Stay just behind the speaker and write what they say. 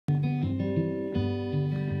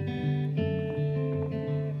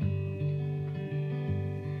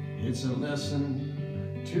It's a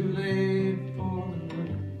lesson too late for the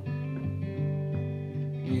winner.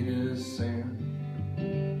 It is sand,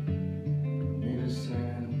 it is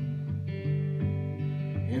sand.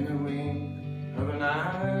 In the wink of an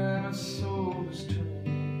eye, my soul is turned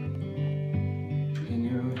in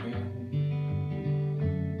your hand,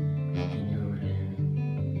 in your hand.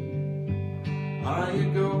 Are you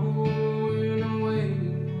going away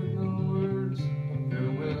with no words of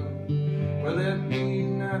farewell? Will there be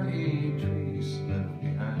not a trace left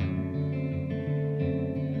behind?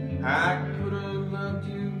 I could have loved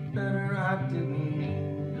you better, I didn't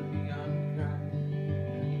mean to be unkind.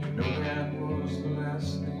 No, that was the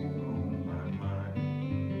last thing on my mind.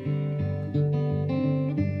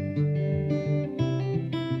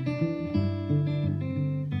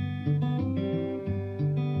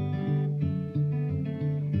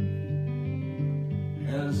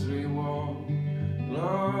 As we walk,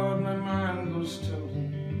 Lord, my mind goes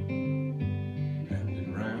tumbling round and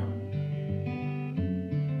round,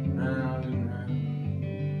 round and round.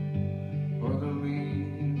 For the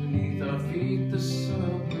weed beneath our feet, the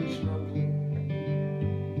subway's rumbling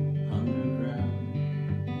underground,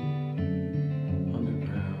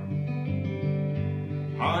 underground.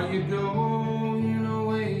 Are you going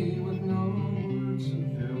away with no words of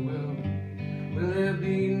farewell? Will there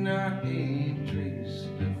be not a trace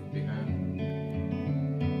left behind?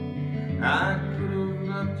 I could have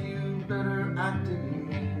loved you better, I didn't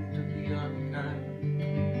mean to be unkind.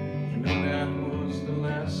 You know that was the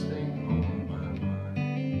last thing on my mind.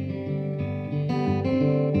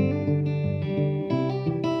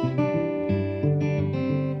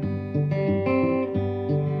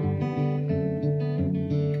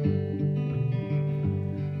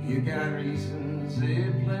 You got reasons,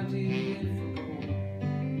 plenty for going.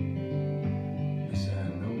 Yes, I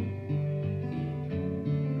know.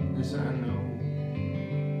 Yes, I know.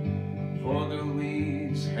 For the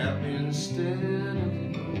weeds happy instead of the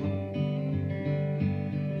going.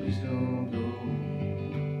 Please don't go.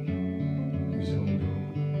 Please don't go.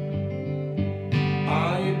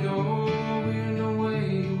 Are you going away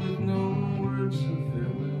with no words of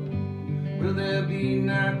farewell? Will there be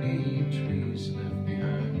not a trace left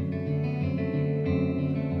behind?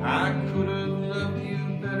 I could have loved you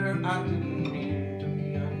better, I didn't mean to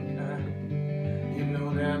be unkind. You know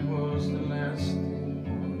that was the last thing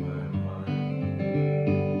on my mind.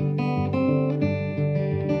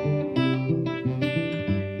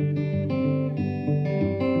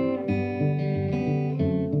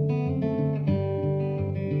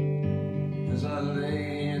 As I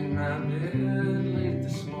lay in my bed late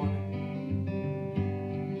this morning,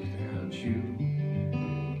 without you,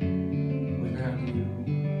 without you,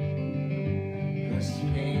 there's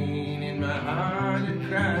pain in my heart, it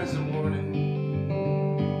cries a warning.